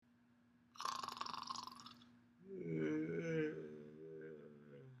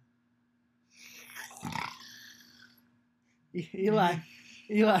Eli,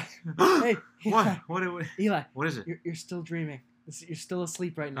 Eli, hey, Eli, Eli, What is it? you're still dreaming. You're still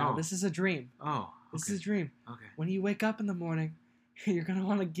asleep right now. Oh. This is a dream. Oh. This Okay. is a dream. Okay. When you wake up in the morning, you're gonna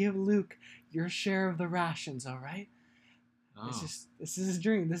want to give Luke your share of the rations. All right? Oh. This is a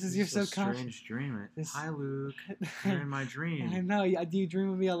dream. This is your a subconscious. strange dream. This- Hi, Luke. You're in my dream. I know. Do you dream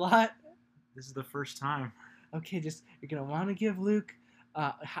of me a lot? This is the first time. Okay, you're gonna want to give Luke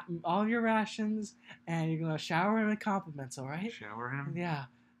all of your rations, and you're gonna shower him with compliments. All right? Shower him? Yeah.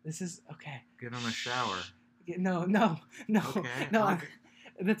 This is okay. Give him a shower. No. Okay. No. Okay.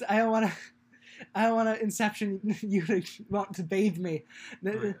 I don't want to inception you to want to bathe me.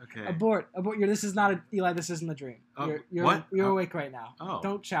 Okay. Abort. This is not Eli. This isn't a dream. Oh, You're what? You're awake right now. Oh.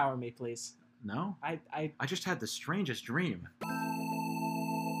 Don't shower me, please. No? I just had the strangest dream.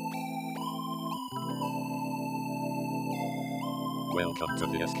 Welcome to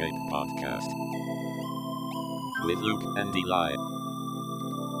the Escape Podcast with Luke and Eli.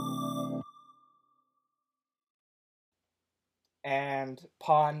 And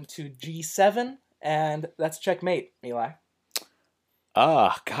pawn to g7, and that's checkmate, Eli.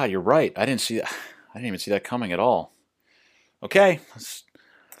 Ah, God, you're right. I didn't even see that coming at all. Okay,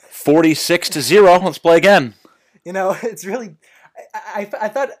 46-0. Let's play again. You know, it's really. I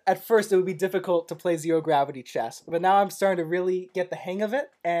thought at first it would be difficult to play zero gravity chess, but now I'm starting to really get the hang of it,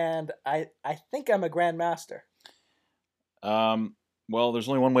 and I think I'm a grandmaster. Well, there's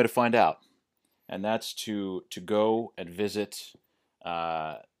only one way to find out, and that's to go and visit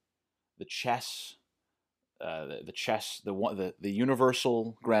the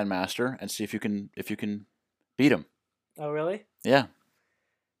universal grandmaster and see if you can beat him. Oh, really? Yeah.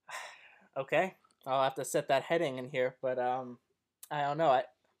 Okay, I'll have to set that heading in here, but I don't know.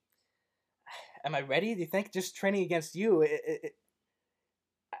 Am I ready? Do you think just training against you?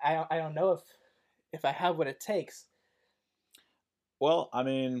 I don't know if I have what it takes. Well, I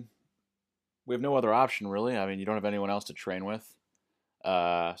mean, we have no other option, really. I mean, you don't have anyone else to train with.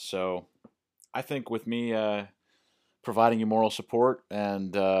 So I think with me providing you moral support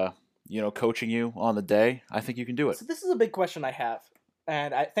and, coaching you on the day, I think you can do it. So this is a big question I have,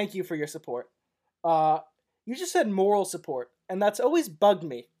 and I thank you for your support. You just said moral support, and that's always bugged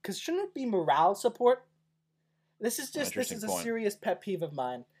me, because shouldn't it be morale support? This is a serious pet peeve of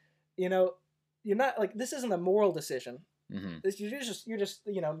mine. You know, you're not, like, this isn't a moral decision. Mm-hmm. You're just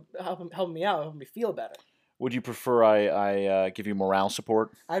helping me out, helping me feel better. Would you prefer I give you morale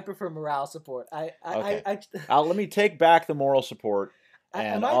support? I prefer morale support. Okay. Let me take back the moral support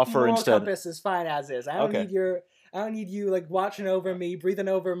and offer moral instead. Compass is fine as is. I don't need you like watching over me, breathing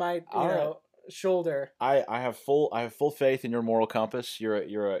over my shoulder. I have full faith in your moral compass. You're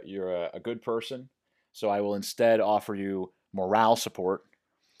a good person, so I will instead offer you morale support,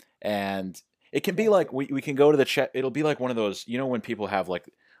 and it can be like we can go to the chat. It'll be like one of those, when people have like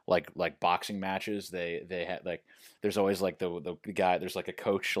boxing matches, they have like, there's always like the guy, there's like a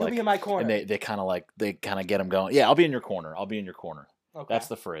coach, like, you'll be in my corner, and they kind of get them going. Yeah, I'll be in your corner. Okay. That's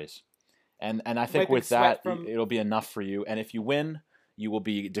the phrase. And I think with that, it'll be enough for you. And if you win, you will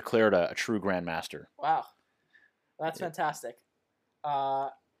be declared a true grandmaster. Wow, that's fantastic.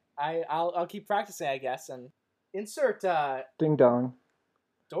 I'll keep practicing, I guess, and insert ding dong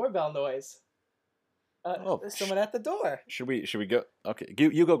doorbell noise. There's someone at the door. Should we go? Okay,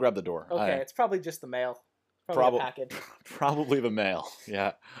 you go grab the door. Okay, it's probably just the mail. Probably a package. Probably the mail.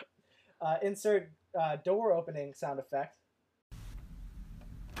 Yeah. Insert door opening sound effect.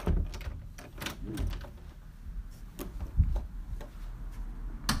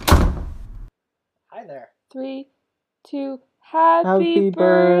 Hi there. 3, 2, happy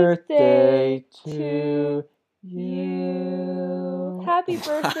birthday to you. Happy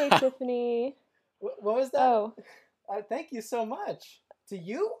birthday, Tiffany. What was that? Oh. Thank you so much. To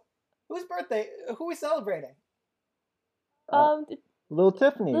you? Whose birthday? Who are we celebrating? Little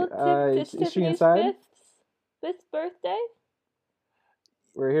Tiffany. It's is she Tiffany's inside? fifth birthday?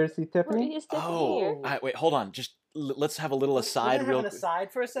 We're here to see Tiffany? Is Tiffany here? Wait, hold on. Just let's have a little aside. We're gonna have an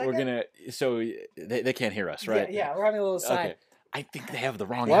aside for a second? So they can't hear us, right? Yeah, we're having a little aside. Okay. I think they have the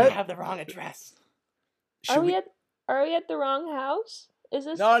wrong They have the wrong address. Are we at the wrong house? Is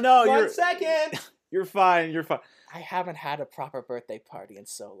this? No, One second. You're fine. I haven't had a proper birthday party in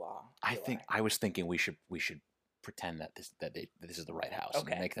so long. I was thinking we should pretend that this is the right house.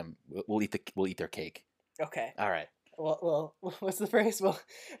 Okay. And make them. We'll eat their cake. Okay. All right. Well, what's the phrase?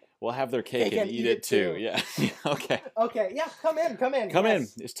 We'll have their cake and eat it too. Yeah. Okay. Okay. Yeah. Come in. Come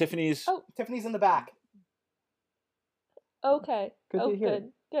yes. in. It's Tiffany's. Oh. Tiffany's in the back. Okay. Good to hear.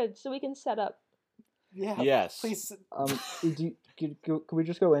 Good. So we can set up. Yeah. Yes. Please. Could we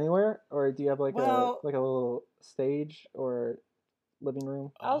just go anywhere, or do you have like Well- a little stage or living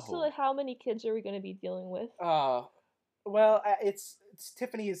room? Also, Oh. like, how many kids are we going to be dealing with? Well, it's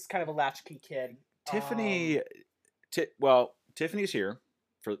Tiffany is kind of a latchkey kid. Tiffany, Tiffany's here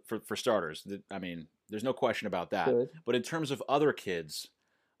for starters. I mean, there's no question about that. Good. But in terms of other kids,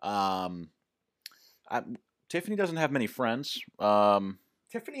 Tiffany doesn't have many friends.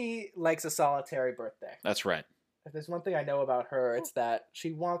 Tiffany likes a solitary birthday. That's right. If there's one thing I know about her, it's that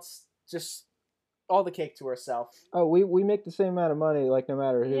she wants just all the cake to herself. Oh, we make the same amount of money, like no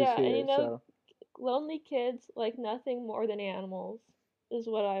matter who's Yeah, and here. you know- So Lonely kids like nothing more than animals, is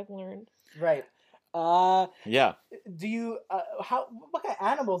what I've learned. Right. Yeah. Do you? What kind of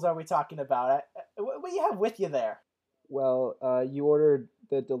animals are we talking about? What do you have with you there? well, you ordered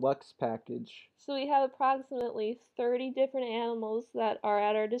the deluxe package. So we have approximately 30 different animals that are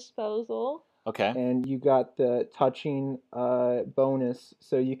at our disposal. Okay. And you got the touching bonus,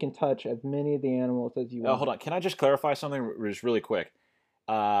 so you can touch as many of the animals as you want. Hold on. Can I just clarify something just really quick?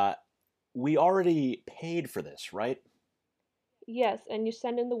 We already paid for this, right? Yes, and you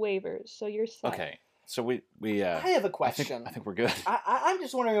send in the waivers, so you're set. Okay. So we I have a question. I think we're good. I'm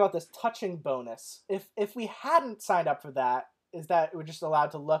just wondering about this touching bonus. If we hadn't signed up for that, is that we're just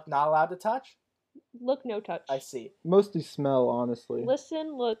allowed to look, not allowed to touch? Look, no touch. I see. Mostly smell, honestly.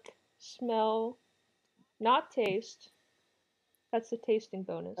 Listen, look, smell, not taste. That's the tasting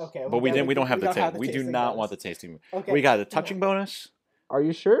bonus. Okay. But we don't have the don't taste. We do tasting not bonus. want the tasting. Okay. We got the touching bonus. Are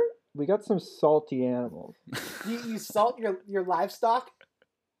you sure? We got some salty animals. You salt your livestock?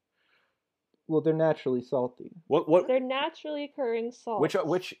 Well, they're naturally salty. What? They're naturally occurring salts.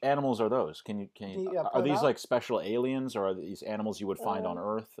 Which animals are those? Can you pull are them these out? like special aliens, or are these animals you would find on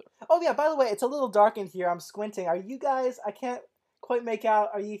Earth? Oh yeah. By the way, it's a little dark in here. I'm squinting. Are you guys? I can't quite make out.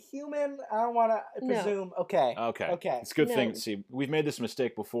 Are you human? I don't want to No. presume. Okay. Okay. Okay. It's a good No. thing. See, we've made this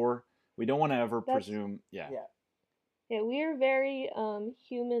mistake before. We don't want to ever That's- presume. Yeah. Yeah. Yeah, we are very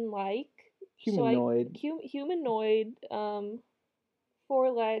human-like. Humanoid. Humanoid. 4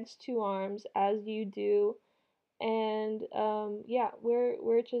 legs, 2 arms, as you do, and yeah, we're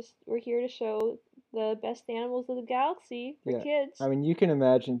here to show the best animals of the galaxy for Yeah. kids. I mean, you can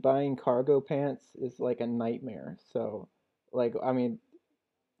imagine buying cargo pants is like a nightmare. So, like, I mean,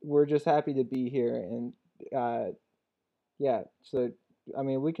 we're just happy to be here, and yeah. So, I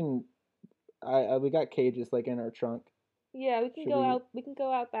mean, we can. We got cages like in our trunk. Yeah, we can Should go we- out. We can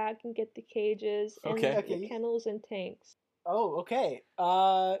go out back and get the cages and Okay. the Okay. kennels and tanks. Oh, okay.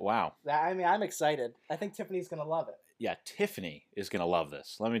 Wow. I mean, I'm excited. I think Tiffany's gonna love it. Yeah. Tiffany is gonna love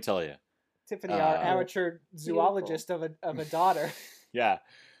this. Let me tell you. Tiffany, our amateur zoologist of a daughter. Yeah.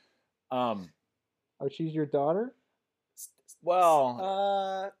 Oh, she's your daughter?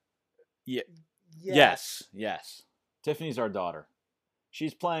 Well. Yeah. Yes. Yes. Tiffany's our daughter.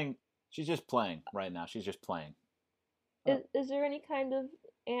 She's playing. She's just playing right now. She's just playing. Is there any kind of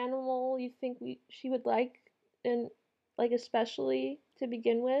animal you think she would like, and like especially to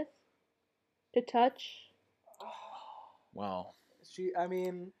begin with, to touch? Well, I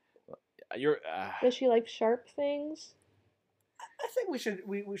mean, you're. Does she like sharp things? I think we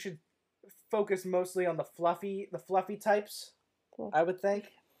should focus mostly on the fluffy types. Fluffy. I would think.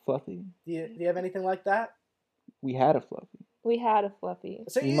 Fluffy? Do you have anything like that? We had a Fluffy. We had a fluffy.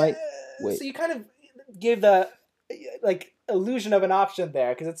 So You might- so wait. you kind of gave the like illusion of an option there,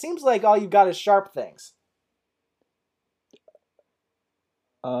 because it seems like all you've got is sharp things.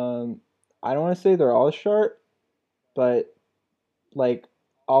 I don't want to say they're all sharp, but like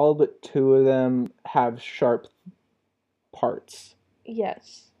all but 2 of them have sharp parts.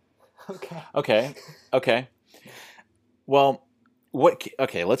 Yes. Okay. Okay. Okay. Well, what?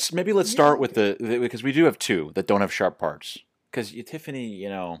 Okay. Let's start with the because we do have 2 that don't have sharp parts. Because Tiffany,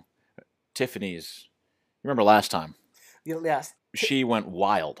 Tiffany's. Remember last time? Yes. She went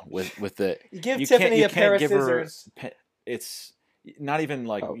wild with the. You give you Tiffany you a pair of give her scissors. It's not even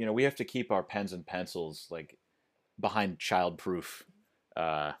like Oh. we have to keep our pens and pencils like behind childproof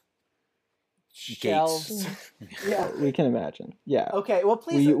Shelves. gates. Yeah. We can imagine. Yeah. Okay. Well,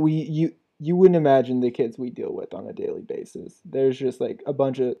 please. You wouldn't imagine the kids we deal with on a daily basis. There's just like a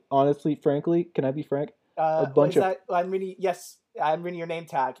bunch of, honestly, frankly, can I be frank? a bunch of- I'm reading. Yes, I'm reading your name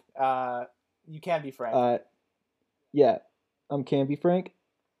tag. You can be Frank. Yeah, can be Frank.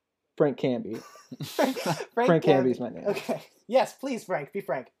 Frank Canby. Frank Frank Canby's my name. Okay. Yes, please, Frank. Be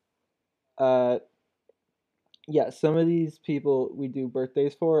Frank. Yeah, some of these people we do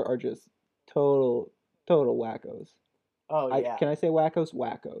birthdays for are just total wackos. Oh yeah. Can I say wackos?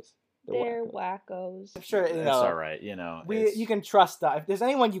 Wackos. They're wackos. wackos. I'm sure you That's know. all right. You can trust that. If there's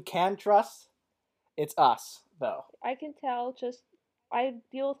anyone you can trust, It's us, though. I can tell just I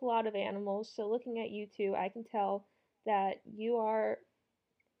deal with a lot of animals, so looking at you two, I can tell that you are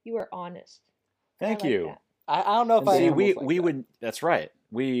honest. Thank I like you. that. I don't know if And I See, am. animals we like that. would. That's right.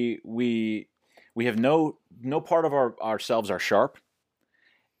 We have no part of ourselves are sharp,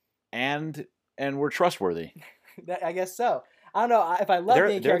 and we're trustworthy. I guess so. I don't know if I love They're-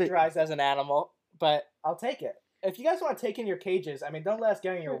 being they're the- characterized as an animal, but I'll take it. If you guys want to take in your cages, I mean, don't let us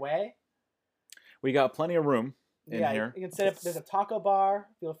get in your way. We got plenty of room in Yeah, here. you can set up. There's a taco bar.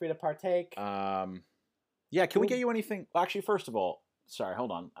 Feel free to partake. Yeah, can we get you anything? Actually, first of all, sorry,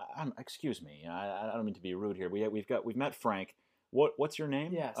 hold on. Excuse me. I don't mean to be rude here. We've met Frank. What's your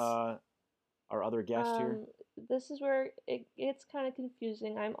name? Yes. Our other guest here. This is where it gets kind of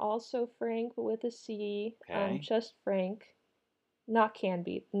confusing. I'm also Frank, but with a C. Okay. Just Frank. Not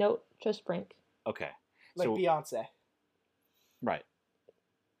Canby. No, just Frank. Okay. Like so Beyonce. right.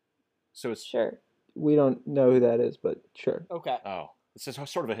 So it's Sure. We don't know who that is, but sure. Okay. it's just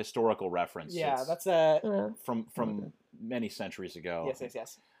sort of a historical reference. Yeah, It's that's a. from Okay. many centuries ago.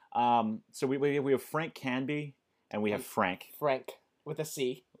 Yes. So we have Frank Canby and we have Frank, Frank with a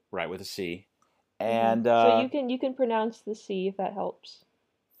C. right, with a C. Mhm. And So you can pronounce the C if that helps.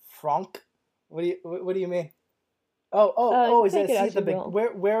 Frank. What do you mean? Oh! Is take it it C as at the you big? will.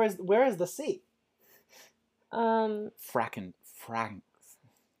 Where is the C? Frank.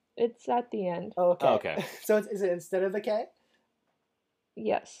 It's at the end. Oh, okay. Oh, okay. So is it instead of the K?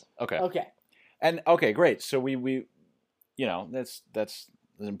 Yes. Okay. Okay. And okay, great. So we that's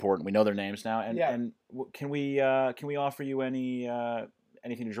important. We know their names now. And Yeah. and can we offer you anything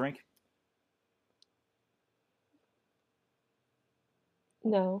to drink?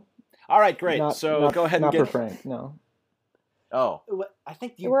 No. All right, great. Not, So not- go ahead and not get. for Frank. No. Oh, I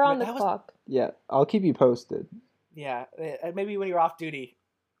think you. We're on the that was- clock. Yeah, I'll keep you posted. Yeah, maybe when you're off duty.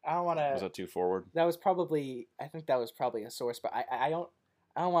 I don't want was to. that too forward? That was probably. I think that was probably a source, but I don't.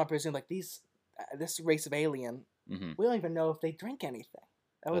 I don't want to presume like this race of alien. Mm-hmm. We don't even know if they drink anything.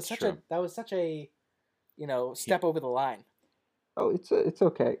 That was That's such true. a. That was such a. Step over the line. Oh, it's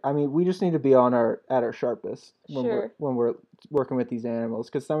okay. I mean, we just need to be on at our sharpest Sure. when we're working with these animals,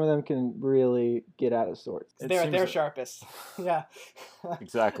 because some of them can really get out of sorts. It They're at seems their that- sharpest. Yeah.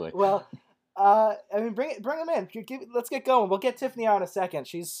 Exactly. Well, I mean, bring them in. Let's get going. We'll get Tiffany out in a second.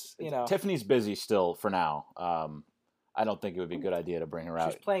 She's Tiffany's busy still for now. I don't think it would be a good idea to bring her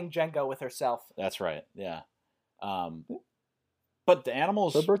out. she's playing Jenga with herself. That's right. Yeah. But the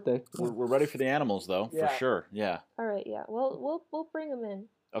animals, Her birthday. we're ready for the animals though, Yeah. for sure. Yeah. All right. Yeah. Well, we'll bring them in.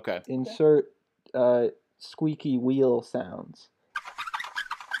 Okay. Insert squeaky wheel sounds.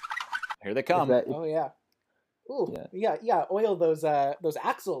 Here they Is come. that- Oh yeah. Ooh, Yeah. yeah. Oil those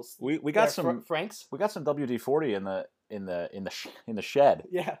axles. We got there, some Franks. we got some WD-40 in the shed.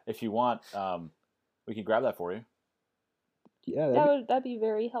 Yeah. If you want, we can grab that for you. yeah, That'd be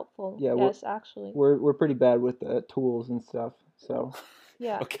very helpful. Yeah, Yes, actually. we're pretty bad with tools and stuff. So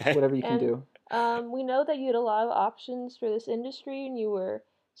Yeah. Okay. whatever you can And- do. We know that you had a lot of options for this industry, and you were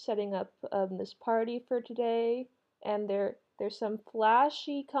setting up this party for today. And there's some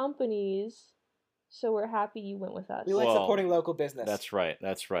flashy companies, so we're happy you went with us. We like Well, supporting local business. That's right.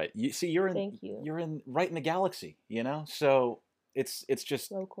 That's right. You see, you're in. Thank you. You're in right in the galaxy. So it's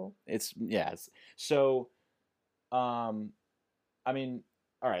just Local. so. I mean,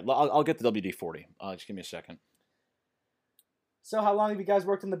 all right. I'll get the WD-40. Just give me a second. So how long have you guys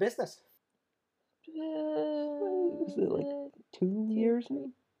worked in the business? Is it like 2 years?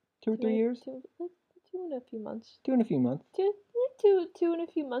 2 or 3 years? Two and a few months. 2 and a few months. Two and a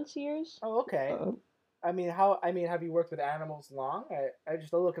few months years. Oh, okay. I mean, have you worked with animals long? I'm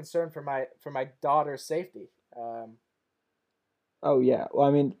just a little concerned for my daughter's safety. Oh yeah. Well,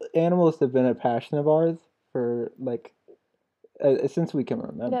 I mean, animals have been a passion of ours for like since we can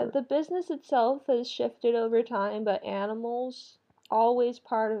remember. Yeah, the business itself has shifted over time, but animals always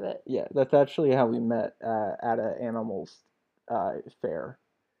part of it. Yeah, that's actually how we met at an animals fair.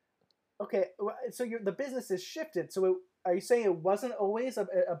 Okay, so the business has shifted. So are you saying it wasn't always a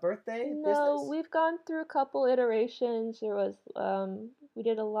birthday No, business? we've gone through a couple iterations. There was we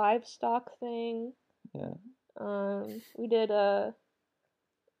did a livestock thing. Yeah. We did a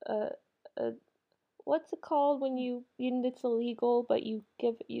what's it called when it's illegal but you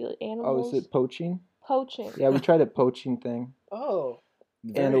give animals Oh, is it poaching? poaching. Yeah, we tried a poaching thing, Oh,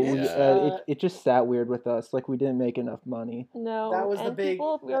 and Very we, nice. it just sat weird with us. Like we didn't make enough money. No, That was the and big-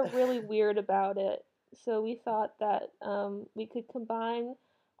 people were really weird about it. So we thought that we could combine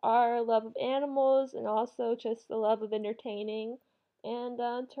our love of animals and also just the love of entertaining and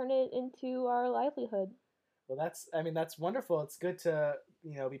turn it into our livelihood. well, that's wonderful. It's good to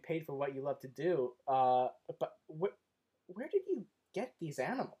be paid for what you love to do. But where did you get these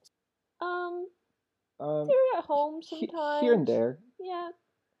animals? Um, Um, they're at home he- sometimes. here and there. Yeah.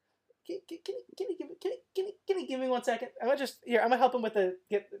 Can you give me 1 second? I'm gonna help him with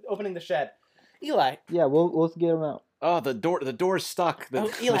opening the shed. Eli. Yeah, we'll get them out. Oh, the door's stuck.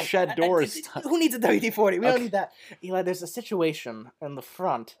 The Eli, shed door is stuck. Who needs a WD-40? We don't Okay. need that. Eli, there's a situation in the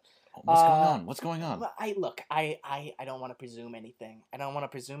front. What's going on? What's going on? Well, I don't want to presume anything. I don't want to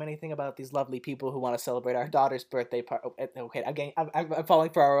presume anything about these lovely people who want to celebrate our daughter's birthday party. Okay, I'm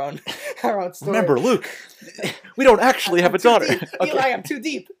falling for our own story. Remember, Luke, we don't actually have a daughter. Deep. Okay. Eli, I'm too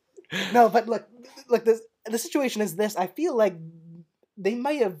deep. No, but look, the situation is this. I feel like they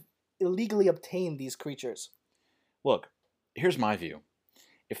might have illegally obtained these creatures. Look, here's my view.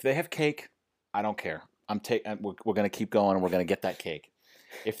 If they have cake, I don't care. We're going to keep going and we're going to get that cake.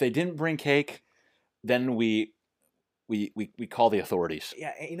 If they didn't bring cake, then we call the authorities.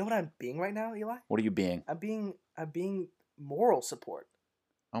 Yeah, you know what I'm being right now, Eli? What are you being? I'm being moral support.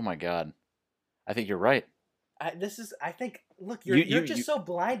 Oh my God. I think you're right. Look, you're just so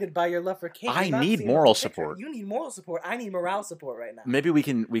blinded by your love for cake. I You're not need seeing the moral picture. support. You need moral support. I need morale support right now. Maybe we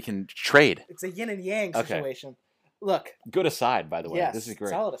can trade. It's a yin and yang Okay. situation. Look. Good aside, by the way. Yes, This is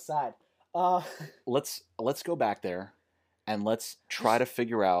great. solid aside. Let's go back there and let's try to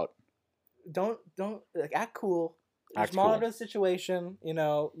figure out. Don't act cool. Act Just monitor cool. the situation.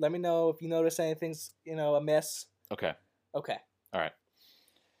 Let me know if you notice anything's amiss. Okay. Okay. All right.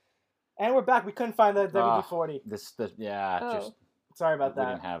 And we're back. We couldn't find the WD-40. Oh, Sorry about we that.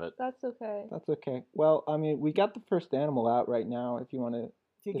 didn't have it. that's okay. That's okay. Well, I mean, we got the first animal out right now. If you want to,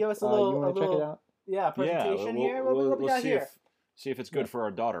 Can you give us a little? you want to check it out? Presentation here. What do we got see here? See if it's good for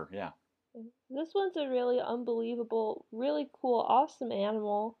our daughter. Yeah. This one's a really unbelievable, really cool, awesome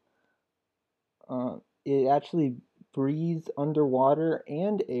animal. It actually breathes underwater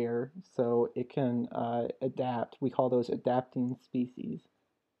and air, so it can adapt. We call those adapting species.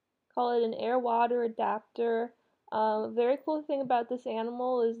 Call it an air-water adapter. Very cool thing about this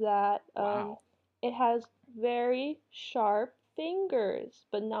animal is that Wow. it has very sharp fingers,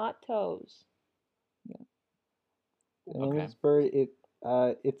 but not toes. And Okay. this bird,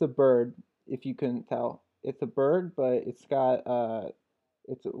 it's a bird. If you couldn't tell, it's a bird, but it's got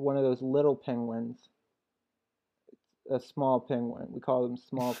it's one of those little penguins. It's a small penguin. We call them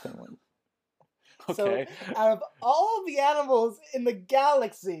small penguins. Okay. So, out of all the animals in the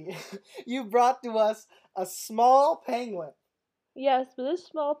galaxy, you brought to us a small penguin. Yes, but this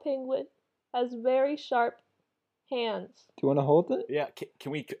small penguin has very sharp hands. Do you want to hold it? Yeah.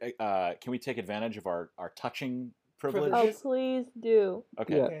 Can we take advantage of our touching privilege? Oh, Privilege. please do.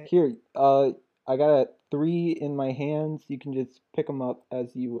 Okay. Yeah. Okay. Here, I got 3 in my hands. You can just pick them up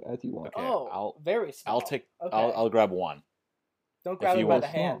as you want. Okay, Oh, very small. I'll take. Okay. I'll grab one. Don't grab you it by want the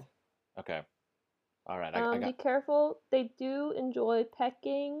hand. Okay. All right. I Be got. careful. They do enjoy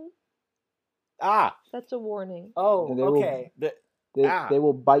pecking. Ah. That's a warning. Oh, And they will- okay. They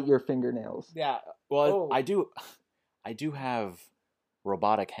will bite your fingernails. Yeah. Well, Oh. I do have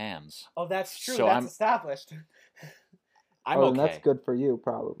robotic hands. Oh, that's true. So that's I'm- established. I'm Oh, okay. and that's good for you,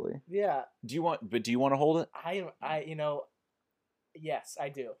 probably. Yeah. Do you want to hold it? Yes, I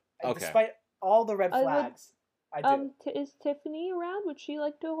do. Okay. Despite all the red I would- flags, I do. Is Tiffany around? Would she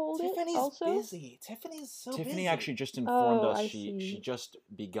like to hold Tiffany's it also? busy. Tiffany's so busy. Tiffany actually just informed Oh, us I she see. just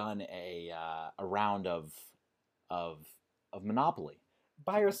begun a round of Monopoly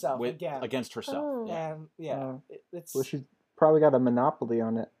by herself again. against herself. Oh. Yeah. And yeah, Oh. it's Well, she's probably got a monopoly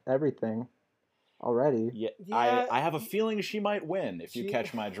on it, everything already. Yeah, Yeah, I have a feeling she might win if you she-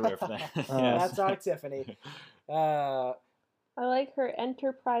 catch my drift. Yes. That's our Tiffany. I like her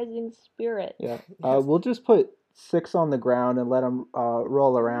enterprising spirit. Yeah. Yes. We'll just put 6 on the ground and let them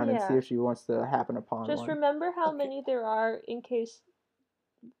roll around and see Yeah. if she wants to happen upon Just one. remember how Okay. many there are in case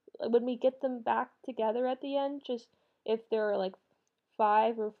when we get them back together at the end. Just if there are like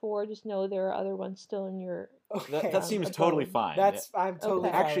 5 or 4, just know there are other ones still in your. Okay. That seems I'm totally totally fine. I'm totally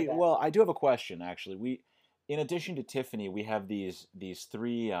Okay. fine Actually, with that. well, I do have a question. Actually, in addition to Tiffany, we have these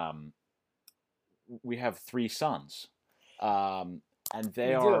 3 we have 3 sons, and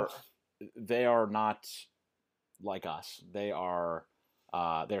they We do. are not like us. They're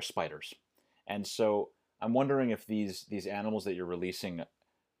spiders, and so I'm wondering if these animals that you're releasing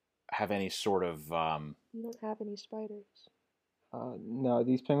have any sort of You don't have any spiders. No,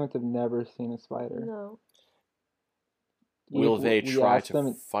 these penguins have never seen a spider. No. will We- they we try asked to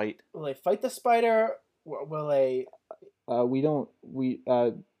them- fight? Will they fight the spider? Will they? We don't.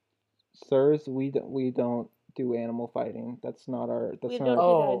 Sirs, we don't do animal fighting. That's not our. That's We not. don't Our,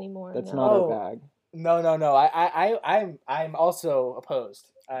 do that Oh, anymore. that's no. not Oh. our bag. No. I'm also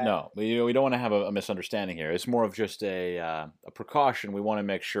opposed. No, we don't want to have a misunderstanding here. It's more of just a precaution. We want to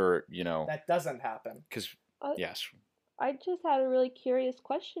make sure, that doesn't happen. because Uh, yes, I just had a really curious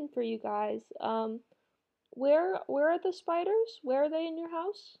question for you guys. Where are the spiders? Where are they in your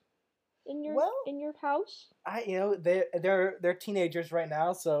house? In your Well, house? They're teenagers right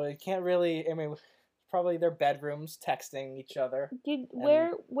now, so it can't really. I mean, probably their bedrooms texting each other.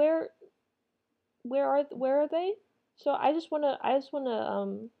 Where are they? So I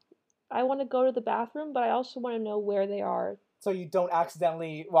want to go to the bathroom, but I also want to know where they are. So you don't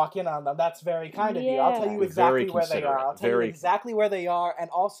accidentally walk in on them. That's very kind of you. I'll tell you Yeah. exactly Very where they are. considerate. I'll tell you Very- exactly where they are, and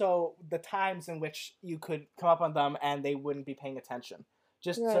also the times in which you could come up on them and they wouldn't be paying attention.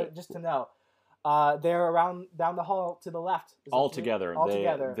 Just Right. to know. They're around down the hall to the left. Is all it- together. All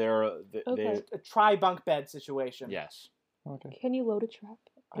together. Okay. A tri-bunk bed situation. yes. Okay. Can you load a trap?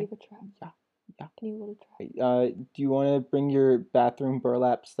 Do you I- have a trap? yeah. Can you load a trap? Do you want to bring your bathroom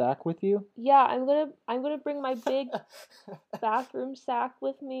burlap sack with you? Yeah, I'm gonna bring my big bathroom sack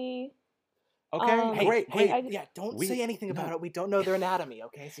with me. Okay, Hey, great. hey, Hey, yeah, don't we- say anything about no. it. We don't know their anatomy,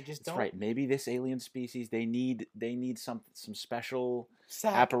 okay? So just that's don't. right. Maybe this alien species they need some special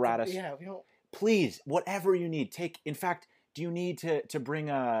Sack, apparatus. Yeah, we don't. Please, whatever you need. In fact, do you need to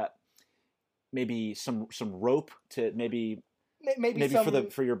bring maybe some rope to maybe Maybe some,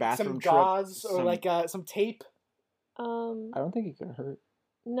 for your bathroom some trip? gauze or Some- like some tape. I don't think it could hurt.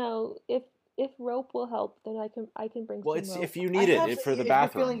 No, if rope will help, then I can bring Well, some it's rope. if you need it for the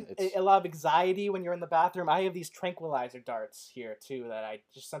bathroom. If you're feeling a lot of anxiety when you're in the bathroom, I have these tranquilizer darts here too that I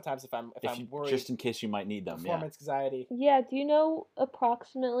just sometimes if I'm worried, just in case you might need them. Yeah. performance anxiety. Yeah, do you know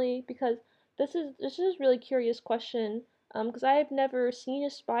approximately, because this is a really curious question, because I have never seen a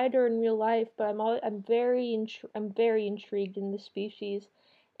spider in real life, but I'm very intrigued in the species,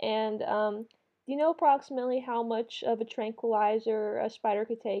 and do you know approximately how much of a tranquilizer a spider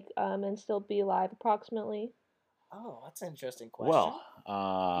could take and still be alive approximately? Oh, that's an interesting question. Well,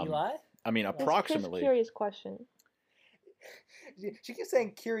 Eli, I mean, Just approximately. curious question. she keeps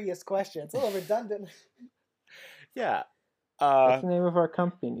saying curious question. It's a little redundant. Yeah. What's the name of our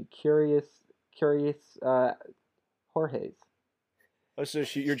company? Curious Jorge's. Oh, so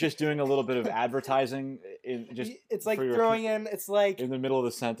you're just doing a little bit of advertising It's like for your- throwing in. It's like in the middle of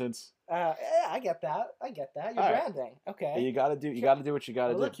the sentence. yeah, I get that. You're All right. branding. Okay. You got to do what you got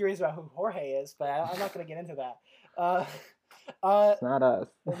I'm a to little do. curious about who Jorge is, but I'm not going to get into that. It's not us.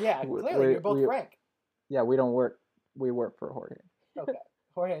 Yeah, We- clearly we- you're both we- Frank. Yeah, we don't work. We work for Jorge. Okay,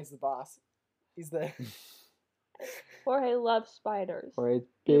 Jorge's the boss. He's the. Jorge loves spiders. Jorge's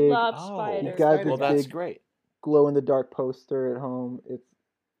He big. loves Oh. spiders. He's got Well, this that's big great. glow in the dark poster at home. It's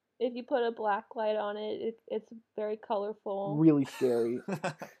If you put a black light on it, it's very colorful. really scary.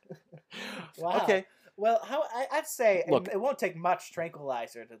 Wow. Okay. Well, I'd say Look. it won't take much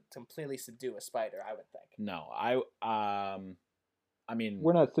tranquilizer to completely subdue a spider. I would think. No, I mean,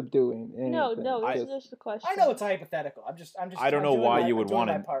 We're not subduing anything. No, it's it's just a question. I know it's hypothetical. I'm just. I don't I'm know doing why my- you I'm would doing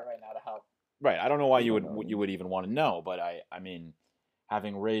my wanna- part right now to help. right. I don't know why I you don't would know. even want to know, but I mean,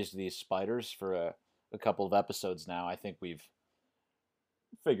 having raised these spiders for a couple of episodes now, I think we've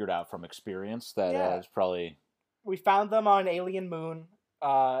figured out from experience that Yeah. it's probably We found them on Alien Moon.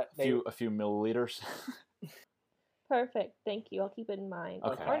 a few milliliters. Perfect. Thank you. I'll keep it in mind.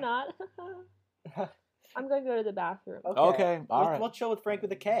 Okay. Or not. I'm going to go to the bathroom. Okay, all right. We'll chill with Frank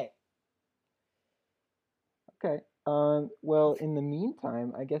with a K. Okay. Well, in the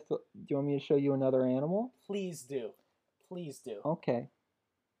meantime, I guess do you want me to show you another animal? Please do. Please do. Okay.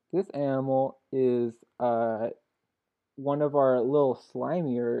 This animal is one of our little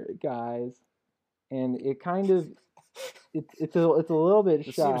slimier guys, and it kind of it's a little bit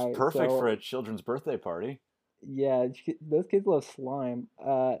This shy. seems perfect so, for a children's birthday party. Yeah, those kids love slime.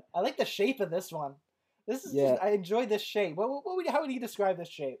 I like the shape of this one. This is Yeah. just, I enjoy this shape. How would you describe this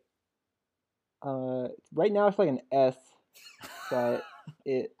shape? Right now it's like an S, but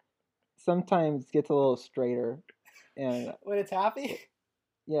it sometimes gets a little straighter, and When it's happy?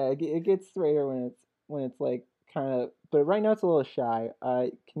 yeah, it gets straighter when it's like kind of. But right now it's a little shy.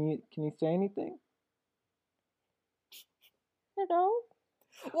 Can you say anything? Hello?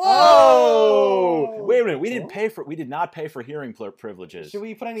 Oh! Wait a minute. We did not pay for hearing privileges. Should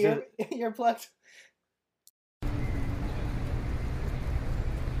we put any Should- earplugs?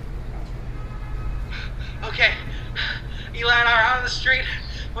 Okay, Eli and I are out on the street.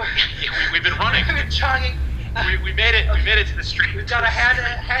 We've been running. We've been jogging. We made it. We made it to the street. We've got a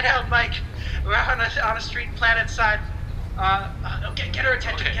handheld mic. We're out on a street planet side. Get her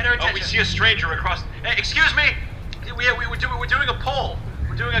attention. Okay. Get her Oh, attention. we see a stranger across. Hey, excuse me. We're doing a poll.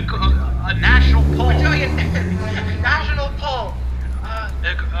 We're doing a national poll. We're doing a national poll.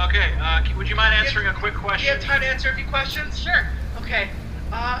 Okay. Would you mind answering a quick Do you question? have time to answer a few questions? Sure. Okay.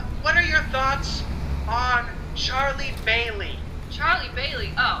 What are your thoughts on Charlie Bailey? Charlie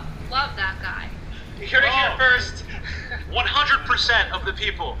Bailey. Oh, love that guy. You heard it here Oh. first. 100% of the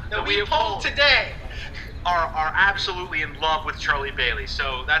people That we polled today. are absolutely in love with Charlie Bailey.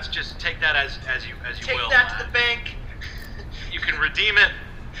 So that's just take that as you Take will. that to the bank. You can redeem it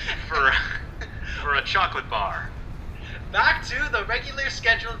for a chocolate bar. Back to the regular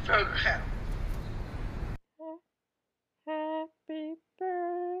scheduled program. Happy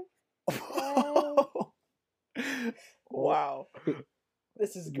birthday. Wow.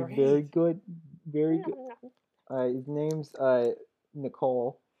 This is great. Very good. Very good. His name's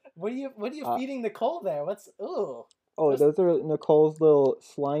Nicole. What are you Uh, feeding Nicole there? What's ooh? Oh, those are Nicole's little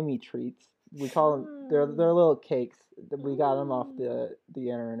slimy treats. We call them. They're little cakes. We got them off the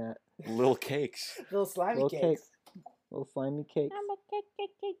internet. Little cakes. Little slimy Little cakes. Little slimy cakes. I'm a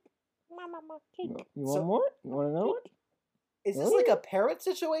cake. Mama, cake. You want So- more? You want to know it? Is this like a parrot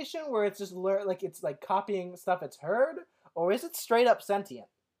situation where it's just like it's like copying stuff it's heard, or is it straight up sentient?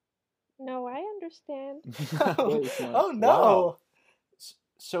 No, I understand. Very smart. Oh no! Wow.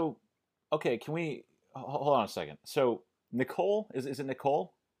 So, okay, can we hold on a second? So, Nicole, is it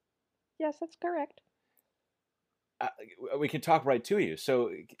Nicole? Yes, that's correct. We can talk right to you.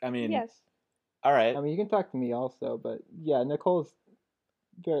 So, I mean, Yes. all right. I mean, you can talk to me also, but yeah, Nicole's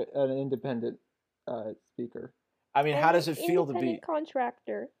very an independent speaker. I mean, how does it feel to be? Independent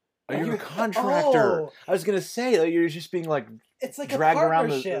contractor. Are you a contractor? Oh. I was gonna say that you're just being like It's like dragged a around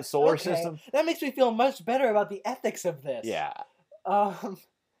the partnership. solar Okay. system. That makes me feel much better about the ethics of this. Yeah.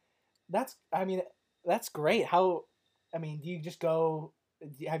 That's great. How? I mean, do you just go?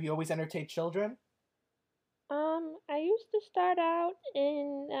 Have you always entertained children? I used to start out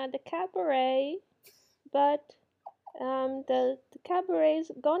in the cabaret, but the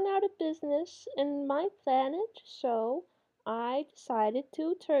cabaret's gone out of business in my planet, so I decided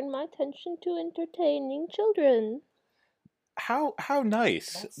to turn my attention to entertaining children. How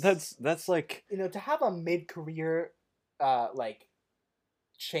nice. That's like You know, to have a mid-career, like,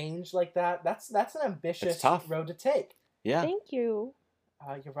 change like that. That's an ambitious tough. road to take. yeah. Thank you.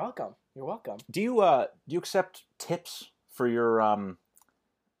 You're welcome. You're welcome. Do you accept tips for your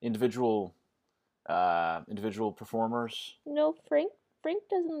individual performers? No, Frank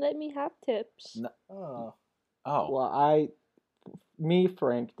doesn't let me have tips. No. Oh. Oh. Well,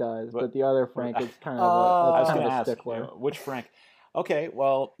 Frank does, but the other Frank is kind I of was a, going kind to of a ask stickler. which Frank. Okay,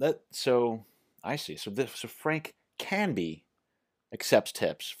 well so I see. So Frank accepts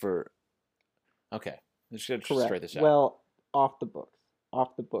tips for. Okay, let's just Correct. straight this out. Well, off the books.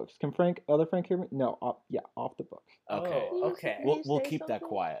 Off the books. Can other Frank hear me? No. Off the books. Okay. Oh, okay. Did We'll you we'll say keep that something?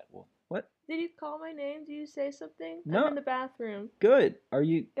 quiet. Did you call my name? Did you say something? No. I'm in the bathroom. Good. Are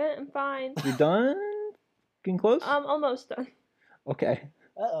you? Good, I'm fine. You done? Getting close? Almost done. Okay.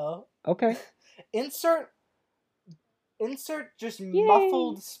 Uh-oh. Okay. Insert just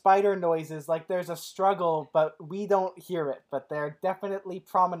muffled spider noises like there's a struggle, but we don't hear it, but they're definitely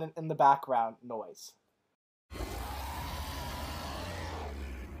prominent in the background noise.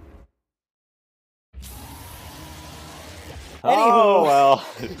 Oh well,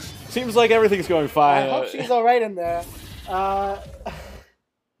 seems like everything's going fine. I hope she's all right in there.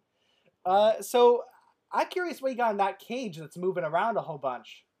 So I'm curious what you got in that cage that's moving around a whole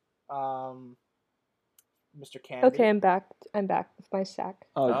bunch, Mr. Candy. Okay, I'm back. I'm back with my sack.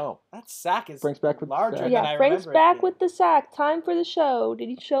 Oh, That sack is Frank's back with the larger sack. than Yeah, I Frank's remember it back being. with the sack. Time for the show. Did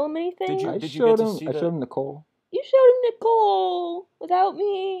you show him anything? Did you- I get showed to him. see I the- showed him Nicole. You showed him Nicole without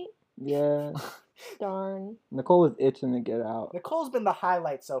me. Yeah. Darn. Nicole was itching to get out. Nicole's been the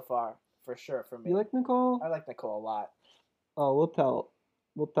highlight so far, for sure, for me. You like Nicole? I like Nicole a lot. Oh, we'll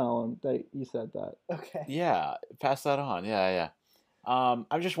tell him that you said that. Okay. yeah. Pass that on. Yeah. I'm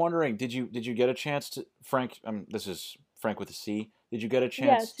just wondering, did you get a chance to Frank? This is Frank with a C. Did you get a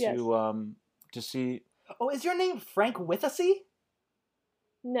chance Yes. to see? Oh, is your name Frank with a C?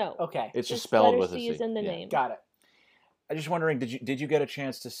 No. Okay. It's just This spelled letter with a C C. is in the Yeah. name. Got it. I'm just wondering, did you get a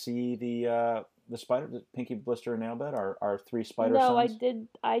chance to see the spider, the Pinky Blister and Nailbed, our three spider No, sons?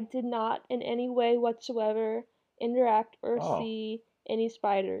 I did not in any way whatsoever interact or Oh. see any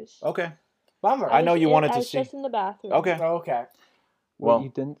spiders. Okay. Bummer. I know you wanted to I was see- just in the bathroom. Okay. Okay. Well, Well, you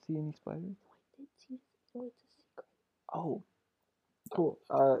didn't see any spiders? Oh, it's a secret. Oh, cool.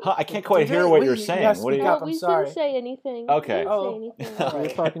 I can't quite hear what you're you saying. gotta What do speak you? up. No, I'm we sorry. didn't say anything. Okay. We didn't Oh. say anything. All You're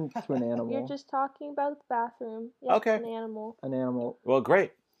right. talking to an animal. You're just talking about the bathroom. Yes, Okay. an animal. An animal. Well,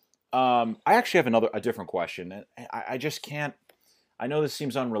 great. I actually have a different question. I just can't. I know this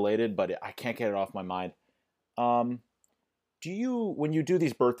seems unrelated, but I can't get it off my mind. When you do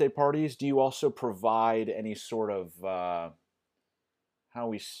these birthday parties, do you also provide any sort of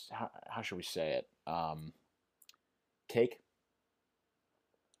how should we say it? Cake?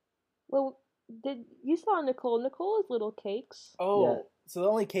 Well, did you saw Nicole? Nicole is little cakes. Oh, Yeah. so the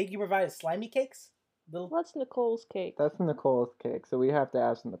only cake you provide is slimy cakes? Little. That's Nicole's cake. That's Nicole's cake, so we have to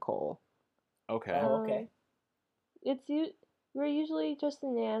ask Nicole. Okay. Oh, okay. We're usually just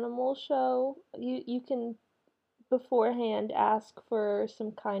an animal show. You can beforehand ask for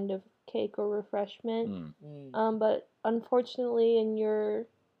some kind of cake or refreshment. But unfortunately, in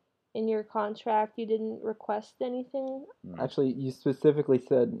your contract, you didn't request anything. Actually, you specifically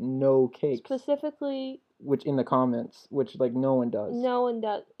said no cakes. Specifically, which in the comments, which like no one does. no one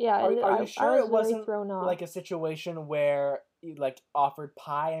does. Yeah, Are I you sure was it wasn't really thrown off. like a situation where you like offered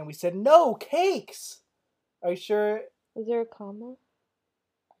pie and we said no cakes? Are you sure? Is there a comma?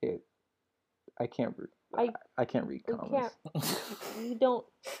 I can't read. I can't read We comments. can't.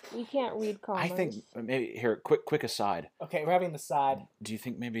 We can't read commas. I think maybe here, quick aside. Okay, we're having the side. Do you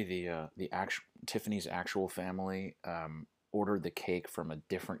think maybe the actual Tiffany's actual family ordered the cake from a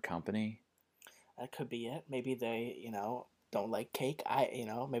different company? That could be it. Maybe they, don't like cake.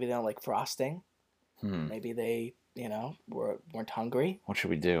 Maybe they don't like frosting. Maybe they, weren't hungry. What should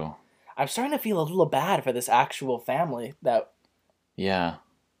we do? I'm starting to feel a little bad for this actual family that. Yeah.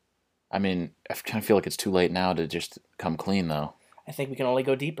 I mean, I kind of feel like it's too late now to just come clean, though. I think we can only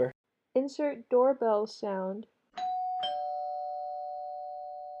go deeper. Insert doorbell sound.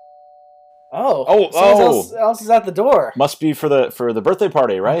 Someone else is at the door. Must be for the birthday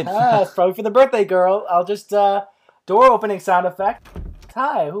party, right? It's probably for the birthday girl. I'll just door opening sound effect.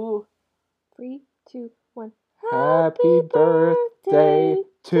 Hi, who? 3, 2, 1. Happy birthday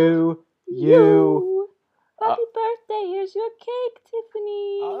to you. Happy birthday! Here's your cake,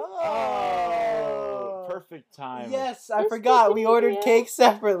 Tiffany. Oh, perfect time. Yes, I Is forgot. Tiffany We ordered here? cake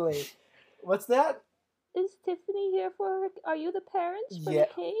separately. What's that? Is Tiffany here for her? Are you the parents for Yeah.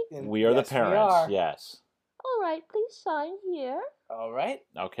 the cake? We are the Yes, we parents. are. Yes. All right, please sign here. All right.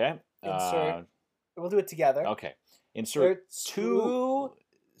 Okay. Insert. We'll do it together. Okay. Insert two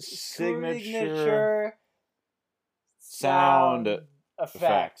signature sound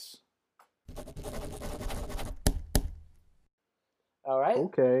effects. All right.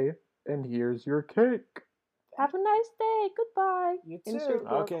 Okay, and here's your cake. Have a nice day. Goodbye. You too. Insert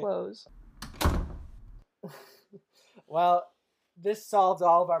door Okay. close. Well, this solved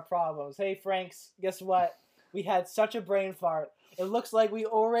all of our problems. Hey, Franks, guess what? We had such a brain fart. It looks like we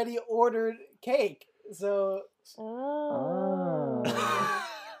already ordered cake. So. Oh.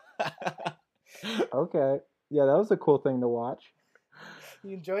 Okay. Yeah, that was a cool thing to watch.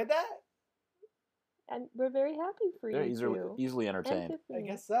 You enjoyed that? And we're very happy for They're you easily And entertained. I Tiffany.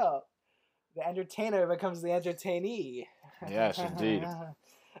 guess so. The entertainer becomes the entertainee. Yes, indeed.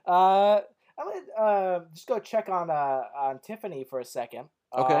 I'm gonna just go check on Tiffany for a second.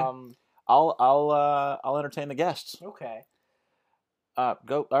 Okay. I'll entertain the guests. Okay.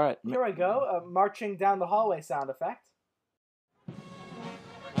 Go. All right. Here I go. Marching down the hallway sound effect.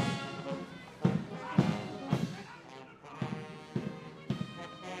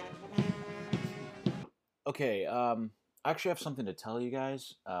 Okay. I actually have something to tell you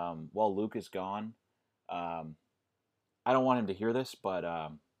guys. While Luke is gone, I don't want him to hear this, but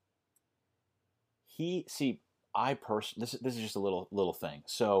this is just a little thing.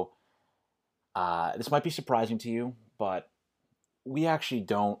 So this might be surprising to you, but we actually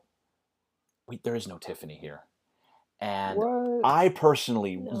don't. There is no Tiffany here, and What? I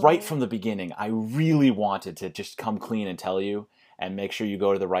personally, No. right from the beginning, I really wanted to just come clean and tell you and make sure you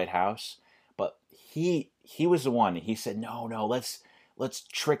go to the right house. But he was the one. He said, no, let's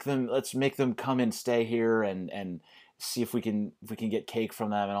trick them. Let's make them come and stay here and see if we can get cake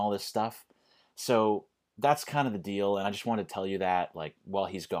from them and all this stuff. So that's kind of the deal. And I just wanted to tell you that, like, while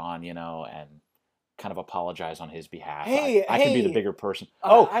he's gone, and kind of apologize on his behalf. Hey, I can be the hey. bigger person.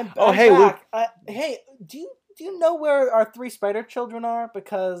 I'm hey, back. Hey, do you know where our 3 spider children are?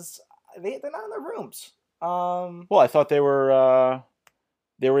 Because they're not in their rooms. Well, I thought they were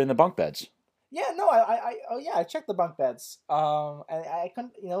in the bunk beds. Yeah, no, I checked the bunk beds. And I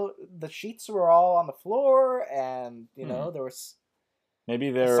couldn't, the sheets were all on the floor, and there was Maybe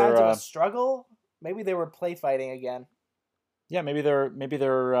signs they're of a struggle. Maybe they were play fighting again. yeah. Maybe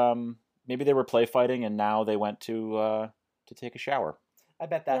they were play fighting, and now they went to take a shower. I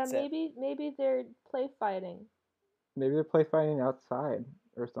bet that's it. Maybe they're play fighting. Maybe they're play fighting outside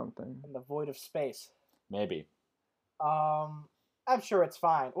or something. In the void of space. Maybe. I'm sure it's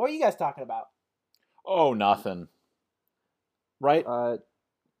fine. What are you guys talking about? Oh, nothing. right?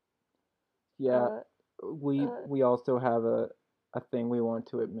 Yeah, Uh, we also have a thing we want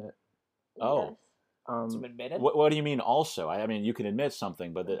to admit. Oh. Yes. To admit it. What do you mean? Also, I mean, you can admit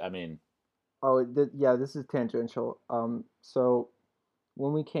something, but I mean, Oh, yeah, this is tangential. So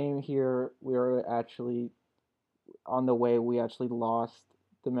when we came here, we were actually on the way. We actually lost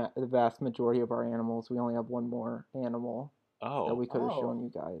the vast majority of our animals. We only have one more animal that we could have shown you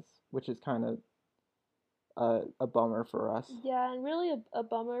guys, which is kind of a bummer for us. Yeah, and really a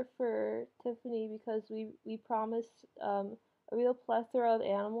bummer for Tiffany because we promised a real plethora of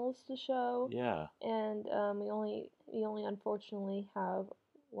animals to show. Yeah. And we only unfortunately have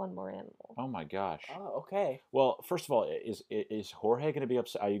one more animal. Oh my gosh. Oh, okay. Well, first of all, is Jorge going to be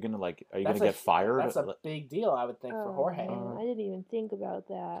upset? Are you going to get That's fired? That's a big deal, I would think, for Jorge. Man, I didn't even think about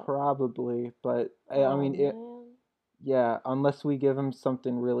that. Probably, but I mean, yeah, unless we give him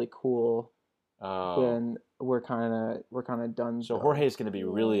something really cool, then we're kind of done. So Jorge's going to be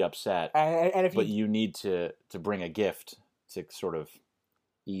really upset, and if you need to bring a gift to sort of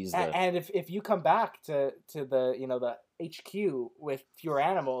ease the. And if you come back to the the HQ with fewer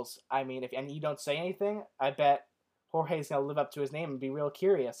animals, I mean, and you don't say anything, I bet Jorge's gonna live up to his name and be real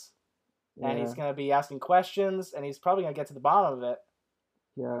curious, and he's gonna be asking questions, and he's probably gonna get to the bottom of it.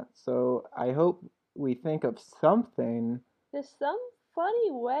 Yeah. So I hope we think of something. There's some funny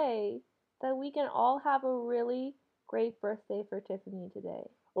way that we can all have a really great birthday for Tiffany today.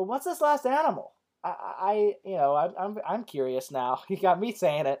 Well, what's this last animal? I'm curious now. You got me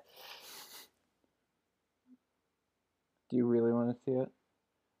saying it. Do you really want to see it?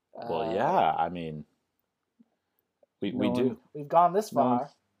 Well, yeah. I mean, we do. We've gone this far.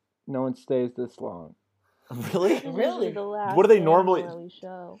 No one stays this long. Really? Really? What do they normally?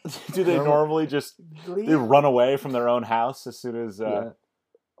 Do they normally just they run away from their own house as soon as? Yeah.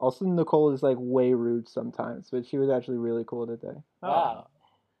 Also, Nicole is like way rude sometimes, but she was actually really cool today. Wow,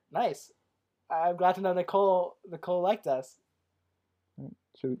 nice. I'm glad to know Nicole liked us. Do